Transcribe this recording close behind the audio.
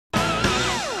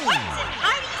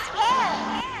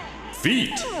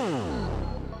feet.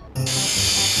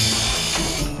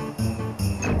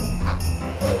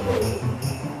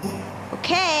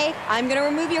 Okay, I'm gonna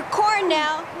remove your corn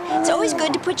now. It's always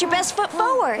good to put your best foot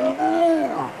forward.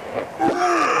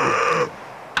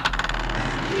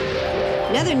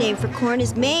 Another name for corn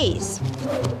is maize.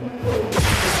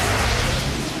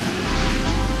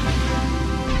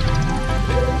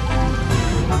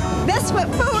 Best foot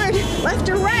forward, left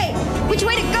or right? Which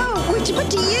way to go? Which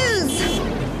foot to use?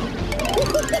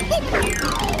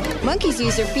 Monkeys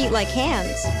use their feet like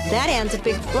hands. That hand's a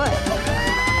big foot.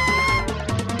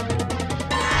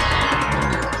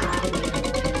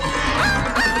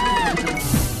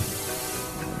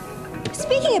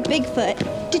 Speaking of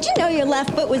Bigfoot, did you know your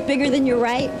left foot was bigger than your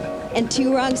right? And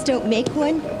two wrongs don't make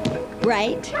one,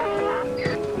 right?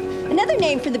 Another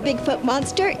name for the Bigfoot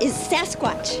monster is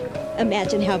Sasquatch.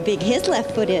 Imagine how big his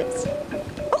left foot is.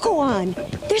 Oh, go on.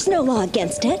 There's no law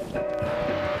against it.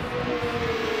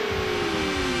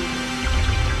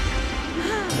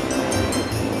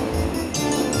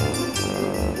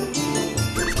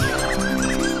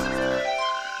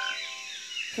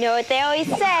 Know what they always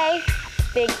say?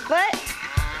 Big foot,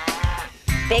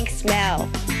 big smell.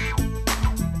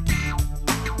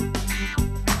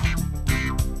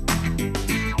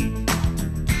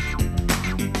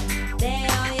 They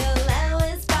are your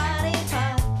lowest body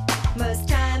part, most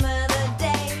time of the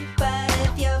day. But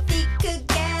if your feet could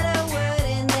get a word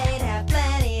in, they'd have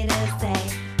plenty to say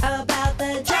about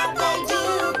the job they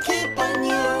do, keeping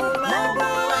you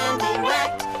mobile and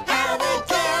erect. How they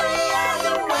carry all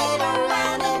your weight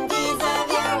around and deserve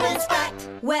your respect.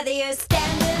 Whether you're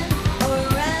standing